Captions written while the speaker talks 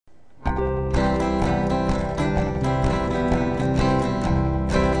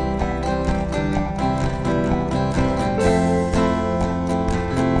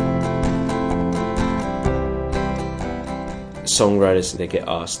songwriters, they get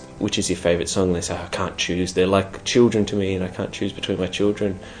asked, which is your favourite song? They say, I can't choose. They're like children to me and I can't choose between my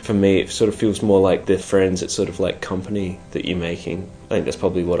children. For me, it sort of feels more like they're friends. It's sort of like company that you're making. I think that's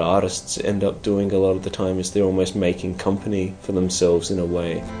probably what artists end up doing a lot of the time, is they're almost making company for themselves in a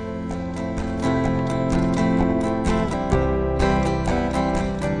way.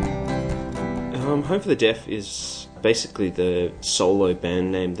 Home for the Deaf is basically the solo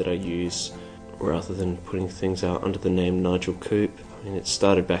band name that I use rather than putting things out under the name Nigel Koop. I mean, it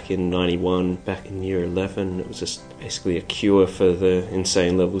started back in '91, back in year 11. It was just basically a cure for the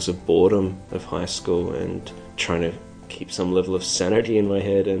insane levels of boredom of high school and trying to keep some level of sanity in my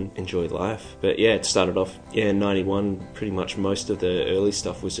head and enjoy life. But yeah, it started off in '91. Pretty much most of the early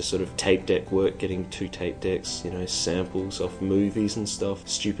stuff was just sort of tape deck work, getting 2 tape decks, samples off movies and stuff,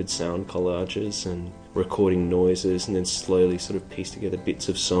 stupid sound collages and recording noises, and then slowly sort of piece together bits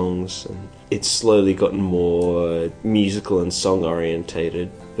of songs. And it's slowly gotten more musical and song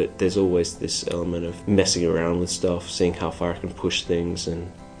orientated, but there's always this element of messing around with stuff, seeing how far I can push things, and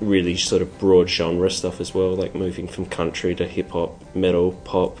really sort of broad genre stuff as well, like moving from country to hip-hop, metal,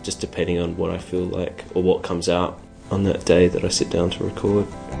 pop, just depending on what I feel like or what comes out on that day that I sit down to record.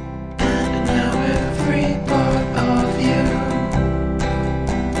 And now every part of you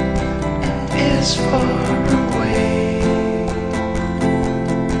is far away,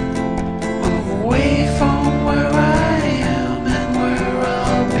 away from where I am and where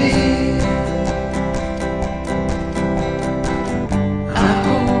I'll be.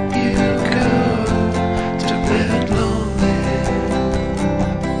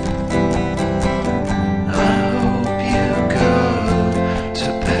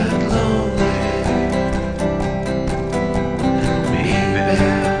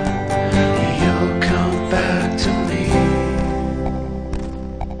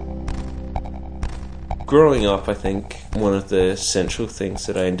 Growing up, I think one of the central things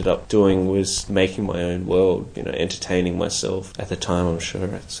that I ended up doing was making my own world, entertaining myself. At the time, I'm sure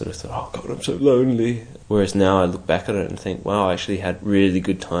I sort of thought, oh God, I'm so lonely. Whereas now I look back at it and think, wow, I actually had really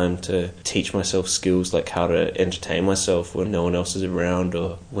good time to teach myself skills like how to entertain myself when no one else is around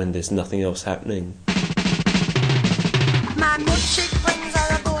or when there's nothing else happening. My milkshake brings all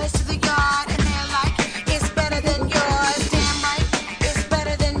the boys to the yard and they're like, it's better than yours. Damn right, it's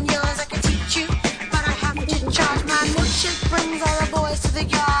better than yours. I can teach you, but I have to charge. My milkshake brings all the boys to the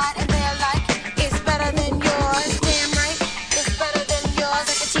yard and they're like, it's better than yours. Damn right, it's better than yours.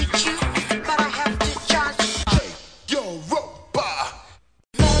 I can teach you, but I have to charge. Hey, yo, robot.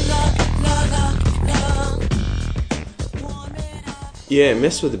 Yeah,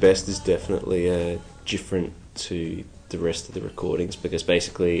 Mess With The Best is definitely different to the rest of the recordings because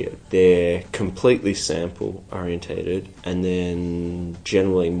basically they're completely sample orientated and then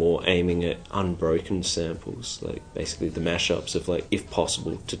generally more aiming at unbroken samples, like basically the mashups of, like, if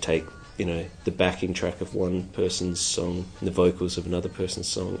possible to take the backing track of one person's song and the vocals of another person's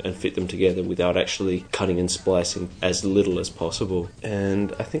song and fit them together without actually cutting and splicing as little as possible.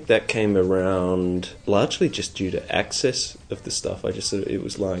 And I think that came around largely just due to access of the stuff. I just sort of, it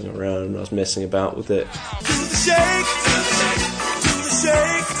was lying around and I was messing about with it. Do the shake, do the shake, do the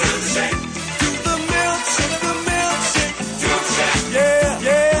shake, do the shake, do the milkshake, do the shake, yeah,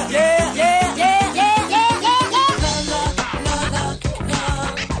 yeah, yeah, yeah, yeah, yeah, yeah, yeah.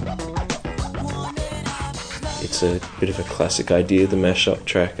 It's a bit of a classic idea, the mashup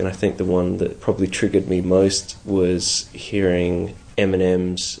track, and I think the one that probably triggered me most was hearing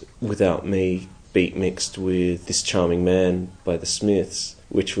Eminem's Without Me beat mixed with This Charming Man by the Smiths,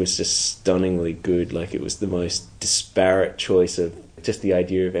 which was just stunningly good. Like, it was the most disparate choice of just the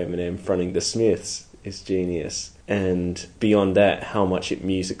idea of Eminem fronting the Smiths is genius. And beyond that, how much it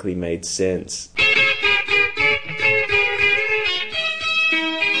musically made sense.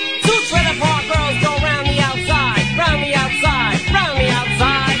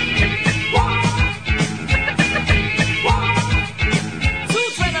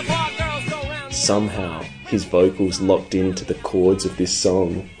 Somehow his vocals locked into the chords of this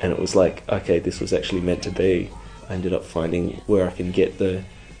song and it was like, okay, this was actually meant to be. I ended up finding where I can get the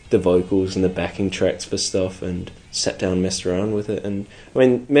vocals and the backing tracks for stuff and sat down and messed around with it. And I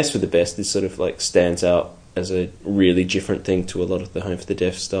mean, Mess With The Best is sort of like stands out as a really different thing to a lot of the Home for the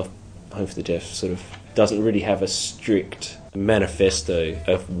Deaf stuff. Home for the Deaf sort of doesn't really have a strict manifesto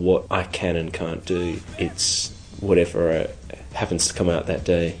of what I can and can't do. It's whatever happens to come out that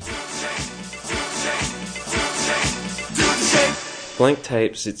day. Blank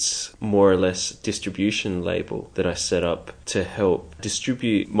Tapes, it's more or less a distribution label that I set up to help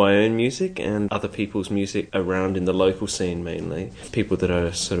distribute my own music and other people's music around in the local scene mainly. People that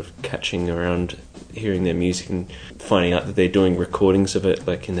are sort of catching around, hearing their music and finding out that they're doing recordings of it,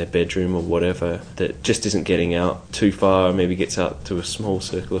 like in their bedroom or whatever, that just isn't getting out too far, maybe gets out to a small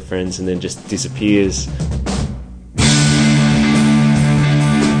circle of friends and then just disappears.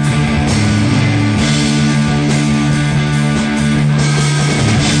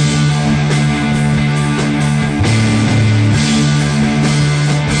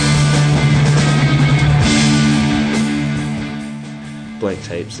 Blank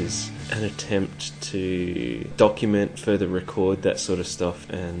Tapes is an attempt to document, further record that sort of stuff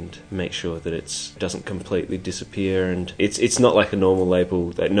and make sure that it doesn't completely disappear. And it's not like a normal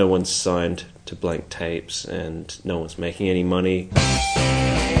label that no one's signed to Blank Tapes and no one's making any money.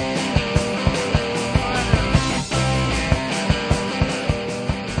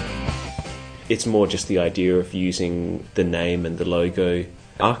 It's more just the idea of using the name and the logo.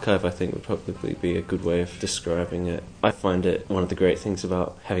 Archive, I think, would probably be a good way of describing it. I find it one of the great things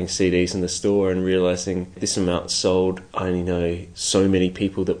about having CDs in the store and realising this amount sold. I only know so many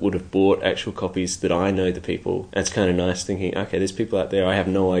people that would have bought actual copies that I know the people. And it's kind of nice thinking, okay, there's people out there, I have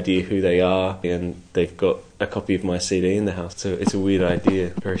no idea who they are, and they've got a copy of my CD in the house. So it's a weird idea,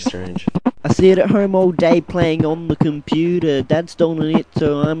 very strange. I sit at home all day playing on the computer. Dad's stolen it,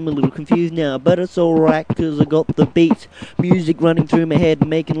 so I'm a little confused now. But it's alright, cause I got the beats. Music running through my head,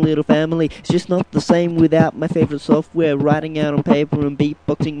 making a little family. It's just not the same without my favourite software. Writing out on paper and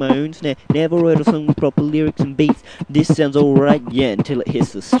beatboxing my own snare. Never wrote a song with proper lyrics and beats. This sounds alright, yeah, until it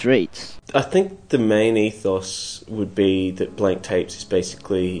hits the streets. I think the main ethos would be that Blank Tapes is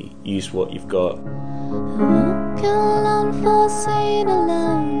basically use what you've got. Walk alone, forsaken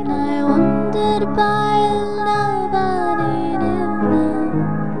alone. I wandered by nobody to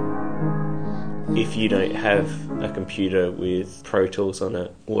know. If you don't have a computer with Pro Tools on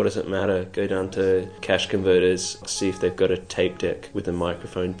it, what does it matter? Go down to Cash Converters, see if they've got a tape deck with a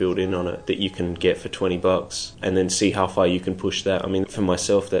microphone built in on it that you can get for $20, and then see how far you can push that. I mean, for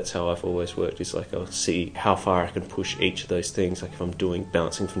myself, that's how I've always worked, is like I'll see how far I can push each of those things. Like if I'm doing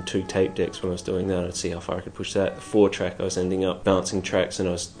bouncing from 2 tape decks, when I was doing that, I'd see how far I could push that. The 4-track, I was ending up bouncing tracks, and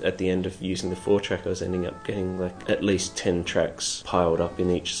I was at the end of using the 4-track, I was ending up getting like at least 10 tracks piled up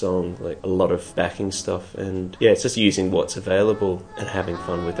in each song, like a lot of backing stuff. And yeah, it's just using what's available and having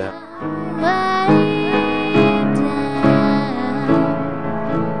fun with that.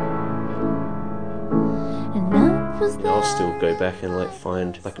 I'll still go back and like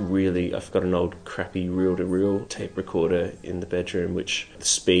find like really, I've got an old crappy reel-to-reel tape recorder in the bedroom which the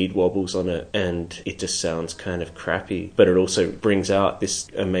speed wobbles on it and it just sounds kind of crappy, but it also brings out this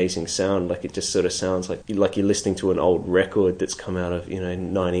amazing sound. Like it just sort of sounds like you're listening to an old record that's come out of,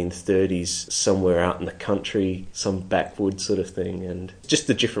 1930s somewhere out in the country, some backwoods sort of thing. And just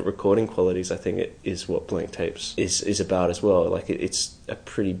the different recording qualities, I think it is what Blank Tapes is about as well. Like it's a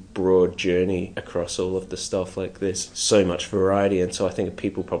pretty broad journey across all of the stuff. Like there's so much variety, and so I think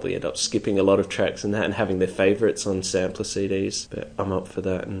people probably end up skipping a lot of tracks and that and having their favourites on sampler CDs, but I'm up for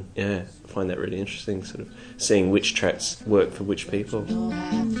that. And yeah, I find that really interesting, sort of seeing which tracks work for which people.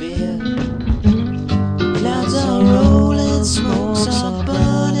 Clouds are rolling, smokes are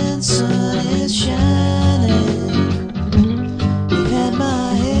burning, sun is shining. You had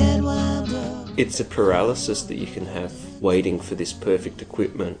my head wound up. It's a paralysis that you can have waiting for this perfect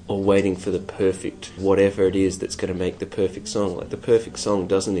equipment or waiting for the perfect whatever it is that's going to make the perfect song. Like the perfect song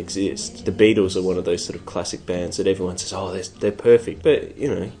doesn't exist. The Beatles are one of those sort of classic bands that everyone says, oh, they're perfect. But,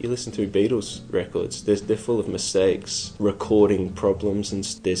 you listen through Beatles records, they're full of mistakes, recording problems, and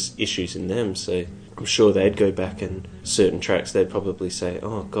there's issues in them. So I'm sure they'd go back and certain tracks they'd probably say,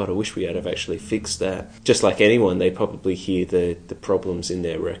 oh God, I wish we had have actually fixed that. Just like anyone, they probably hear the problems in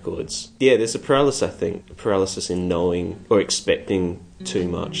their records. Yeah, there's a paralysis, I think, a paralysis in knowing or expecting too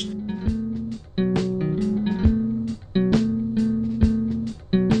much.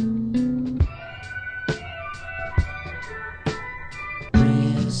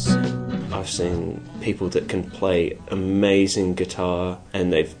 I've seen people that can play amazing guitar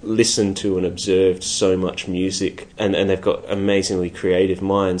and they've listened to and observed so much music and they've got amazingly creative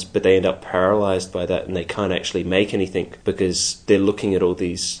minds, but they end up paralysed by that and they can't actually make anything because they're looking at all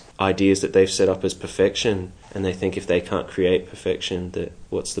these ideas that they've set up as perfection and they think if they can't create perfection, that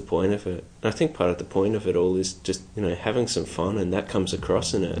what's the point of it? And I think part of the point of it all is just, having some fun, and that comes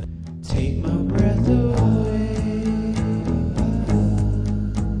across in it. Take my breath away.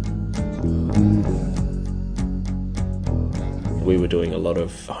 we were doing a lot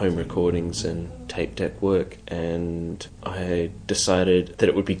of home recordings and tape deck work, and I decided that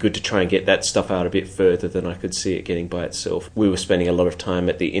it would be good to try and get that stuff out a bit further than I could see it getting by itself. We were spending a lot of time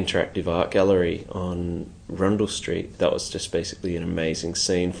at the Interactive Art Gallery on Rundle Street. That was just basically an amazing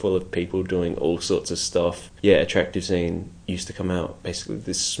scene full of people doing all sorts of stuff. Yeah, Attractive Zine used to come out, basically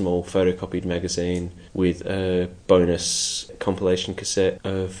this small photocopied magazine with a bonus compilation cassette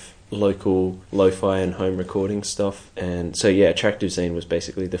of local lo-fi and home recording stuff. And so yeah, Attractive Zine was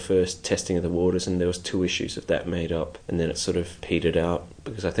basically the first testing of the waters, and there was 2 issues of that made up, and then it sort of petered out,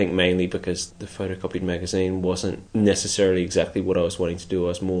 because I think mainly because the photocopied magazine wasn't necessarily exactly what I was wanting to do. I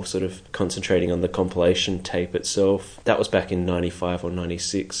was more sort of concentrating on the compilation tape itself. That was back in 95 or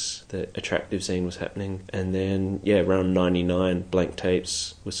 96 that Attractive Zine was happening, and then yeah, around 99 Blank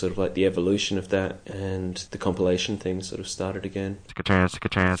Tapes was sort of like the evolution of that, and the compilation thing sort of started again.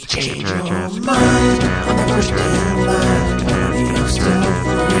 Change your mind on the first day of life. Turn yourself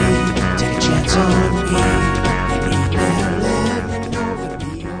free. Take a chance on me. Maybe better let me know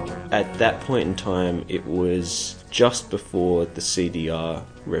what the At that point in time, it was just before the CDR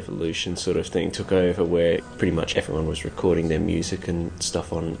revolution sort of thing took over, where pretty much everyone was recording their music and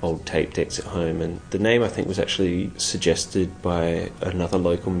stuff on old tape decks at home. And the name, I think, was actually suggested by another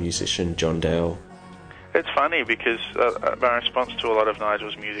local musician, John Dale. It's funny because my response to a lot of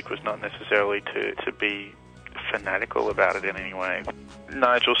Nigel's music was not necessarily to be fanatical about it in any way.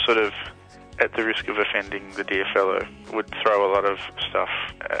 Nigel sort of, at the risk of offending the dear fellow, would throw a lot of stuff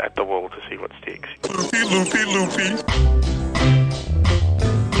at the wall to see what sticks. Loopy, loopy.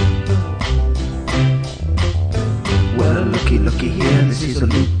 Well, looky here, this is a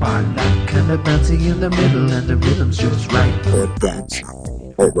loop I like. Kinda bouncy in the middle and the rhythm's just right. Or dance,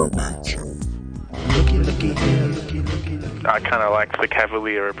 or romance. Looky here, looky. I kind of liked the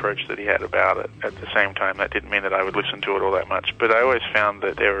cavalier approach that he had about it. At the same time, that didn't mean that I would listen to it all that much, but I always found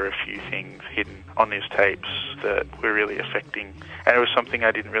that there were a few things hidden on his tapes that were really affecting, and it was something I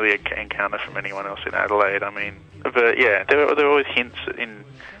didn't really encounter from anyone else in Adelaide. I mean, but yeah, there were always hints in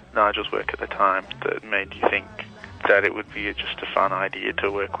Nigel's work at the time that made you think that it would be just a fun idea to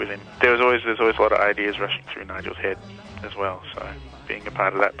work with him. There's always a lot of ideas rushing through Nigel's head as well, so being a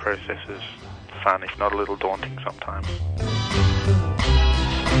part of that process is fun, if not a little daunting sometimes.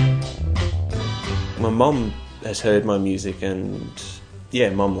 My mum has heard my music, and yeah,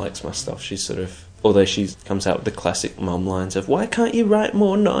 Mum likes my stuff. She's sort of, although she comes out with the classic mum lines of, why can't you write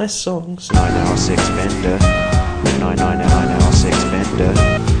more nice songs? 9-hour 6 bender, 9-hour 6 bender,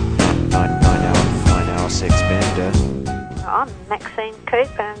 9-hour 6 bender. I'm Maxine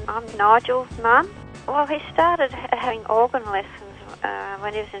Koop and I'm Nigel's mum. Well, he started having organ lessons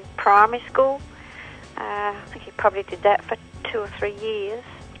when he was in primary school. I think he probably did that for 2 or 3 years.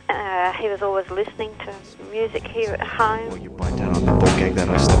 He was always listening to music here at home. Or you bite down on the ball gag that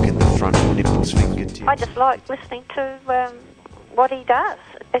I stuck in the front nipples fingertips. I just like listening to what he does.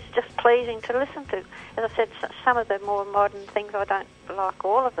 It's just pleasing to listen to. As I said, some of the more modern things, I don't like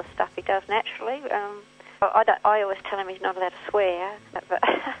all of the stuff he does naturally. I always tell him he's not allowed to swear, but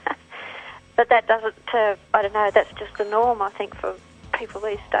that doesn't, I don't know, that's just the norm, I think, for people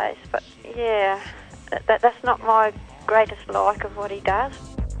these days. But yeah, that's not my greatest like of what he does.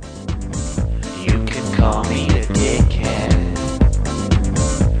 You can call me a dickhead,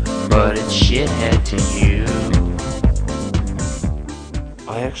 but it's shithead to you.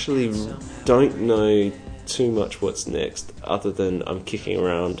 I actually don't know too much what's next, other than I'm kicking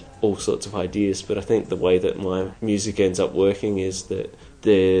around all sorts of ideas, but I think the way that my music ends up working is that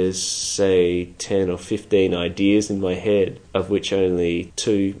there's, say, 10 or 15 ideas in my head, of which only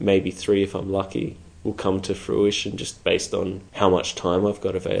 2, maybe 3 if I'm lucky, will come to fruition just based on how much time I've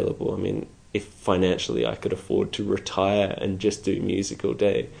got available. I mean, if financially I could afford to retire and just do music all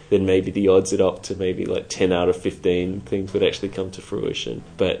day, then maybe the odds are up to maybe like 10 out of 15 things would actually come to fruition.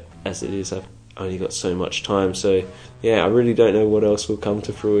 But as it is, I've only got so much time, so yeah, I really don't know what else will come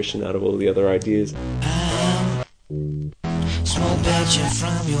to fruition out of all the other ideas. Smoke belching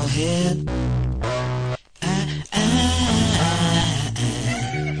from your head.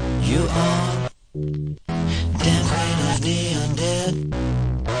 You are damn queen of the undead.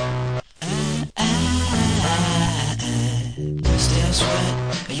 Still sweat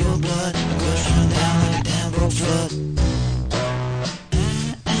your blood gushing down like a damn broke flood.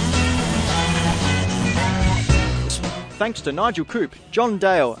 Thanks to Nigel Koop, John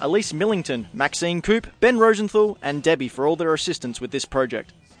Dale, Elise Millington, Maxine Koop, Ben Rosenthal and Debbie for all their assistance with this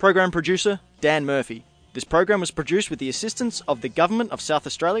project. Program producer, Dan Murphy. This program was produced with the assistance of the Government of South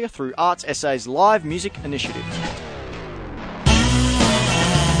Australia through Arts SA's Live Music Initiative.